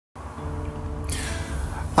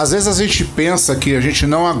Às vezes a gente pensa que a gente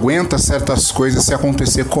não aguenta certas coisas se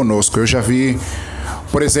acontecer conosco. Eu já vi,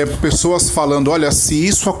 por exemplo, pessoas falando, olha, se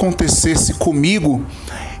isso acontecesse comigo,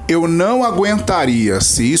 eu não aguentaria.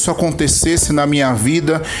 Se isso acontecesse na minha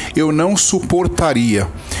vida, eu não suportaria.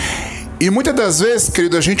 E muitas das vezes,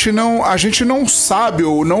 querido, a gente não sabe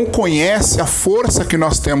ou não conhece a força que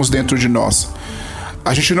nós temos dentro de nós.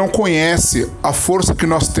 A gente não conhece a força que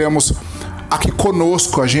nós temos aqui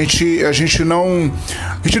conosco. A gente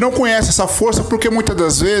não conhece essa força porque muitas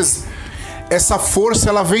das vezes essa força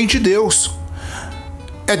ela vem de Deus.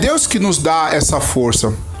 É Deus que nos dá essa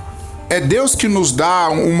força. É Deus que nos dá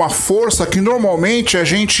uma força que normalmente a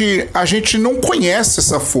gente não conhece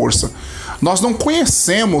essa força. Nós não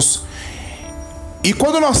conhecemos. E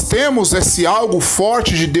quando nós temos esse algo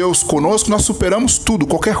forte de Deus conosco, nós superamos tudo,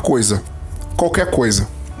 qualquer coisa. Qualquer coisa.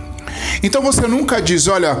 Então você nunca diz,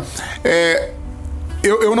 olha,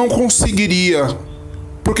 eu não conseguiria.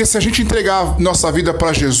 Porque se a gente entregar nossa vida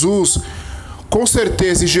para Jesus, com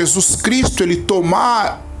certeza, e Jesus Cristo, Ele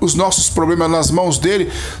tomar os nossos problemas nas mãos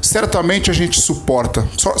dele, certamente a gente suporta.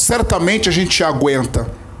 Certamente a gente aguenta.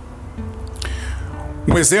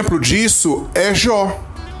 Um exemplo disso é Jó.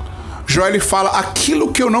 Jó, ele fala,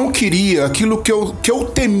 aquilo que eu não queria, aquilo que eu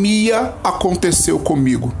temia, aconteceu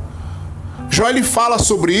comigo. Jó, ele fala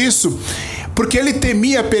sobre isso porque ele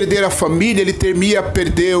temia perder a família, ele temia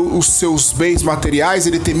perder os seus bens materiais,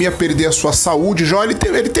 ele temia perder a sua saúde. Jó, ele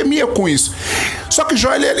temia com isso. Só que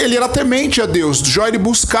Jó, ele era temente a Deus. Jó, ele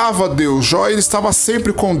buscava a Deus. Jó, ele estava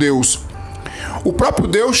sempre com Deus. O próprio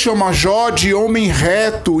Deus chama Jó de homem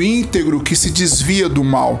reto, íntegro, que se desvia do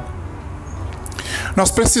mal.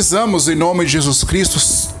 Nós precisamos, em nome de Jesus Cristo,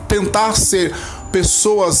 tentar ser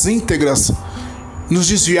pessoas íntegras, nos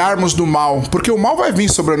desviarmos do mal, porque o mal vai vir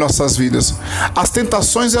sobre as nossas vidas. As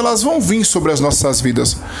tentações, elas vão vir sobre as nossas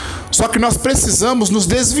vidas. Só que nós precisamos nos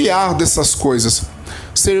desviar dessas coisas.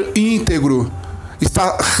 Ser íntegro,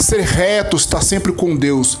 ser reto, estar sempre com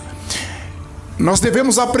Deus. Nós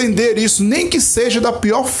devemos aprender isso, nem que seja da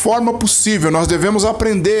pior forma possível. Nós devemos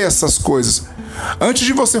aprender essas coisas. Antes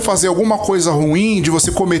de você fazer alguma coisa ruim, de você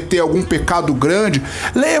cometer algum pecado grande,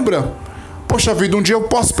 lembra, poxa vida, um dia eu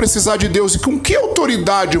posso precisar de Deus. E com que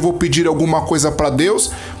autoridade eu vou pedir alguma coisa para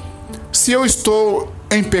Deus se eu estou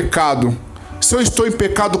em pecado? Se eu estou em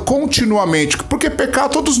pecado continuamente? Porque pecar,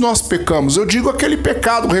 todos nós pecamos. Eu digo aquele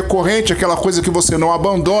pecado recorrente, aquela coisa que você não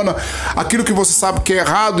abandona, aquilo que você sabe que é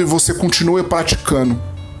errado e você continua praticando.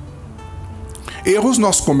 Erros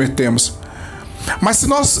nós cometemos. Mas se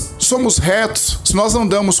nós somos retos, se nós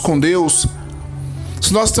andamos com Deus,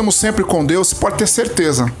 se nós estamos sempre com Deus, você pode ter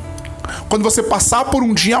certeza. Quando você passar por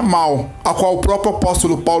um dia mau, a qual o próprio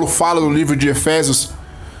apóstolo Paulo fala no livro de Efésios,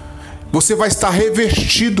 você vai estar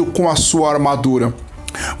revestido com a sua armadura.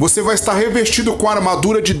 Você vai estar revestido com a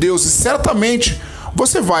armadura de Deus e certamente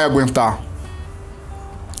você vai aguentar.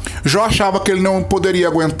 Jó achava que ele não poderia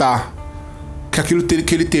aguentar, que aquilo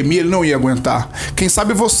que ele temia, ele não ia aguentar. Quem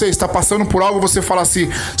sabe você está passando por algo, você fala assim,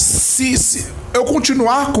 se eu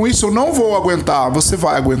continuar com isso, eu não vou aguentar. Você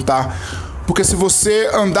vai aguentar. Porque se você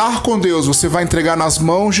andar com Deus, você vai entregar nas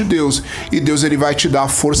mãos de Deus. E Deus, ele vai te dar a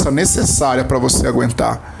força necessária para você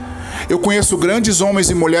aguentar. Eu conheço grandes homens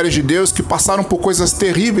e mulheres de Deus que passaram por coisas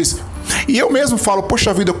terríveis. E eu mesmo falo,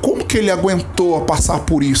 poxa vida, como que ele aguentou a passar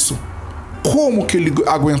por isso? Como que ele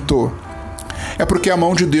aguentou? É porque a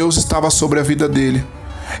mão de Deus estava sobre a vida dele.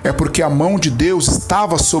 É porque a mão de Deus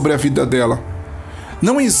estava sobre a vida dela.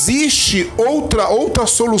 Não existe outra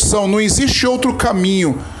solução, não existe outro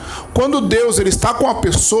caminho. Quando Deus ele está com a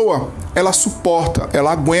pessoa, ela suporta,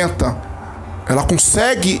 ela aguenta, ela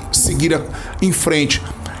consegue seguir em frente.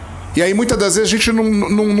 E aí muitas das vezes a gente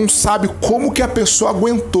não sabe como que a pessoa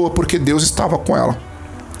aguentou, porque Deus estava com ela.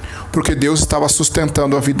 Porque Deus estava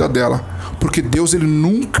sustentando a vida dela. Porque Deus ele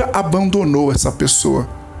nunca abandonou essa pessoa.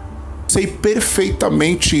 Sei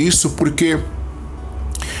perfeitamente isso, porque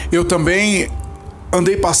eu também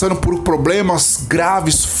andei passando por problemas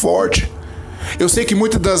graves, fortes. Eu sei que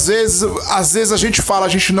muitas das vezes, às vezes a gente fala,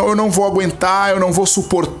 eu não vou aguentar, eu não vou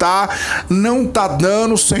suportar, não tá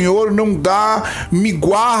dando, Senhor, não dá, me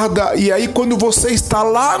guarda. E aí quando você está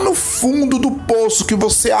lá no fundo do poço, que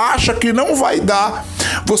você acha que não vai dar,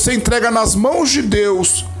 você entrega nas mãos de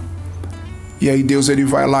Deus. E aí Deus ele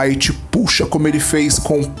vai lá e te puxa, como ele fez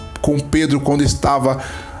com Pedro quando estava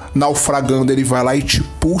naufragando. Ele vai lá e te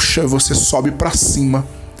puxa, você sobe para cima.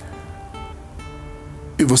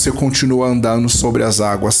 E você continua andando sobre as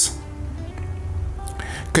águas.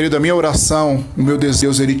 Querido, a minha oração, o meu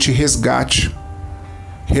desejo, ele te resgate.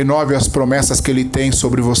 Renove as promessas que ele tem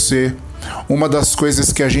sobre você. Uma das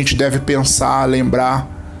coisas que a gente deve pensar, lembrar,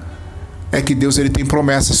 é que Deus ele tem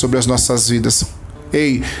promessas sobre as nossas vidas.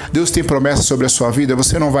 Ei, Deus tem promessas sobre a sua vida,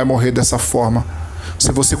 você não vai morrer dessa forma.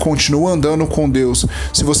 Se você continua andando com Deus,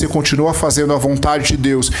 se você continua fazendo a vontade de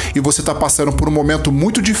Deus e você está passando por um momento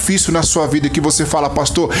muito difícil na sua vida que você fala,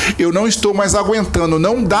 pastor, eu não estou mais aguentando,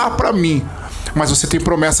 não dá para mim. Mas você tem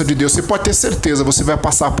promessa de Deus, você pode ter certeza, você vai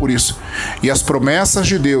passar por isso. E as promessas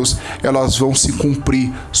de Deus, elas vão se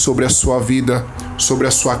cumprir sobre a sua vida, sobre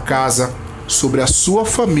a sua casa, sobre a sua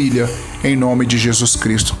família, em nome de Jesus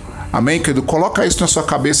Cristo. Amém, querido? Coloca isso na sua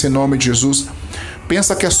cabeça em nome de Jesus.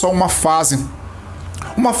 Pensa que é só uma fase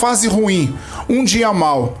ruim, um dia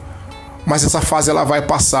mal, mas essa fase ela vai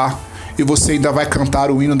passar e você ainda vai cantar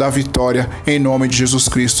o hino da vitória em nome de Jesus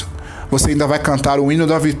Cristo. Você ainda vai cantar o hino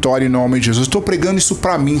da vitória em nome de Jesus. Estou pregando isso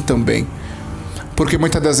para mim também, porque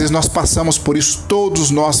muitas das vezes nós passamos por isso,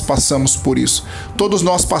 todos nós passamos por isso, todos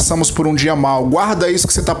nós passamos por um dia mal. Guarda isso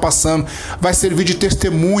que você está passando, vai servir de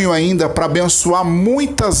testemunho ainda para abençoar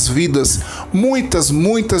muitas vidas, muitas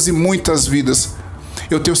e muitas vidas.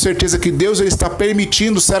 Eu tenho certeza que Deus ele está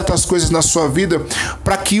permitindo certas coisas na sua vida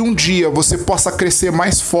para que um dia você possa crescer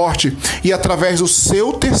mais forte e através do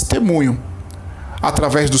seu testemunho,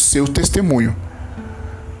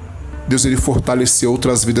 Deus ele fortaleceu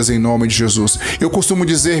outras vidas em nome de Jesus. Eu costumo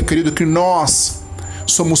dizer, querido, que nós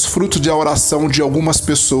somos fruto da oração de algumas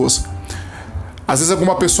pessoas. Às vezes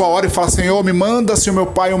alguma pessoa ora e fala, Senhor, me manda, Senhor meu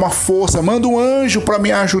Pai, uma força, manda um anjo para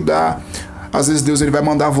me ajudar. Às vezes Deus ele vai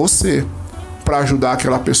mandar você para ajudar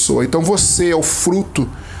aquela pessoa. Então você é o fruto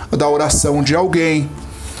da oração de alguém.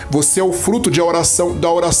 Você é o fruto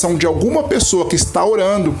da oração de alguma pessoa que está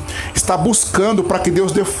orando, está buscando para que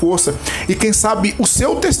Deus dê força. E quem sabe o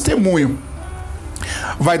seu testemunho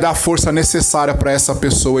vai dar a força necessária para essa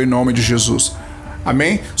pessoa em nome de Jesus.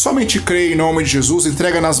 Amém? Somente creia em nome de Jesus,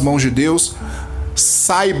 entrega nas mãos de Deus.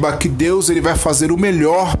 Saiba que Deus ele vai fazer o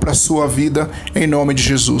melhor para a sua vida em nome de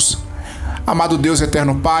Jesus. Amado Deus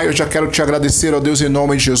eterno Pai, eu já quero te agradecer, ó Deus, em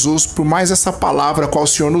nome de Jesus, por mais essa palavra a qual o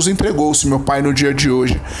Senhor nos entregou, Senhor meu Pai, no dia de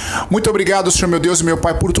hoje. Muito obrigado, Senhor meu Deus e meu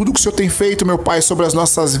Pai, por tudo que o Senhor tem feito, meu Pai, sobre as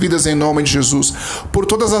nossas vidas em nome de Jesus, por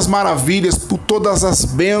todas as maravilhas, por todas as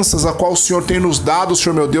bênçãos a qual o Senhor tem nos dado,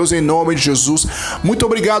 Senhor meu Deus, em nome de Jesus. Muito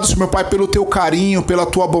obrigado, Senhor meu Pai, pelo teu carinho, pela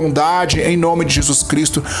tua bondade, em nome de Jesus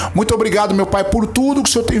Cristo. Muito obrigado, meu Pai, por tudo que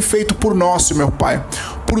o Senhor tem feito por nós, Senhor meu Pai,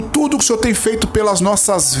 por tudo que o Senhor tem feito pelas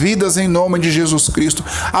nossas vidas, em nome de Jesus Cristo.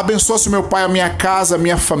 Abençoa, Senhor meu Pai, a minha casa, a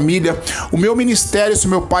minha família, o meu ministério, Senhor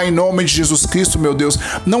meu Pai, em nome de Jesus Cristo, meu Deus.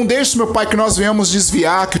 Não deixe, Senhor meu Pai, que nós venhamos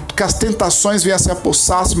desviar, que as tentações venham se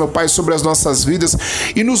apossar, Senhor meu Pai, sobre as nossas vidas,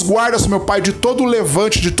 e nos guarda, Senhor meu Pai, de todo o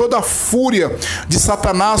levante, de toda a fúria de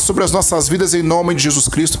Satanás sobre as nossas vidas, em nome de Jesus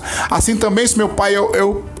Cristo. Assim também, Senhor meu Pai,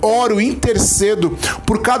 eu oro e intercedo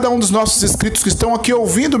por cada um dos nossos inscritos que estão aqui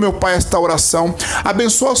ouvindo, meu Pai, esta oração.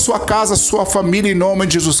 Abençoa a sua casa, a sua família, em nome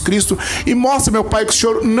de Jesus Cristo, e mostra, meu Pai, que o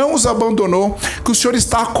Senhor não os abandonou, que o Senhor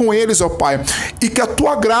está com eles, ó Pai, e que a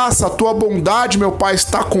tua graça, a tua bondade, meu Pai,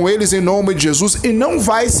 está com eles em nome de Jesus e não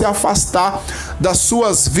vai se afastar das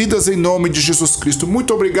suas vidas em nome de Jesus Cristo.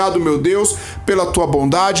 Muito obrigado, meu Deus, pela tua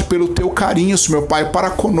bondade, pelo teu carinho, meu Pai,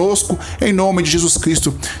 para conosco em nome de Jesus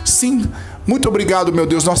Cristo. Sim, muito obrigado, meu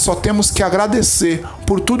Deus. Nós só temos que agradecer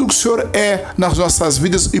por tudo que o Senhor é nas nossas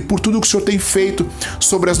vidas e por tudo que o Senhor tem feito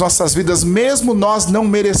sobre as nossas vidas, mesmo nós não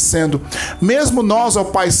merecendo, mesmo nós, ó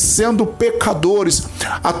Pai, sendo pecadores,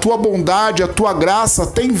 a tua bondade, a tua graça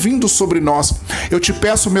tem vindo sobre nós. Eu te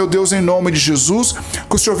peço, meu Deus, em nome de Jesus,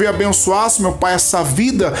 que o Senhor venha abençoar, meu Pai, essa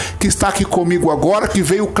vida que está aqui comigo agora, que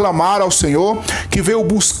veio clamar ao Senhor, que veio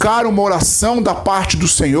buscar uma oração da parte do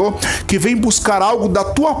Senhor, que vem buscar algo da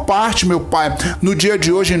tua parte, meu Pai, no dia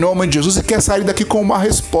de hoje, em nome de Jesus, e quer sair daqui com uma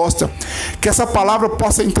resposta. Que essa palavra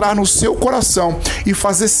possa entrar no seu coração e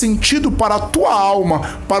fazer sentido para a tua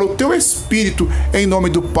alma, para o teu espírito, em nome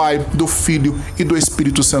do Pai, do Filho e do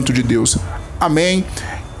Espírito Santo de Deus. Amém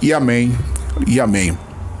e amém e amém.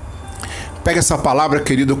 Pega essa palavra,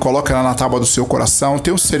 querido, coloca ela na tábua do seu coração.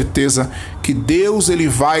 Tenho certeza que Deus ele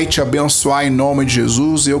vai te abençoar em nome de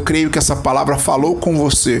Jesus. Eu creio que essa palavra falou com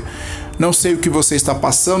você. Não sei o que você está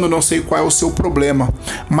passando, não sei qual é o seu problema,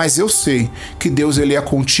 mas eu sei que Deus ele é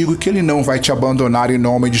contigo e que ele não vai te abandonar em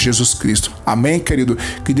nome de Jesus Cristo. Amém, querido?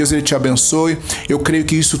 Que Deus ele te abençoe. Eu creio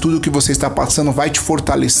que isso tudo que você está passando vai te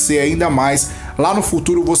fortalecer ainda mais. Lá no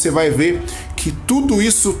futuro você vai ver que tudo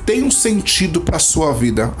isso tem um sentido para a sua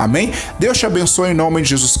vida. Amém? Deus te abençoe em nome de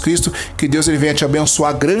Jesus Cristo. Que Deus ele venha te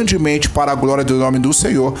abençoar grandemente para a glória do nome do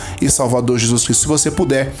Senhor e Salvador Jesus Cristo. Se você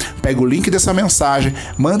puder, pega o link dessa mensagem,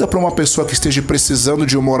 manda para uma pessoa que esteja precisando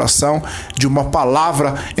de uma oração, de uma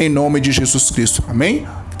palavra em nome de Jesus Cristo. Amém?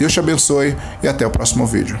 Deus te abençoe e até o próximo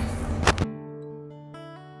vídeo.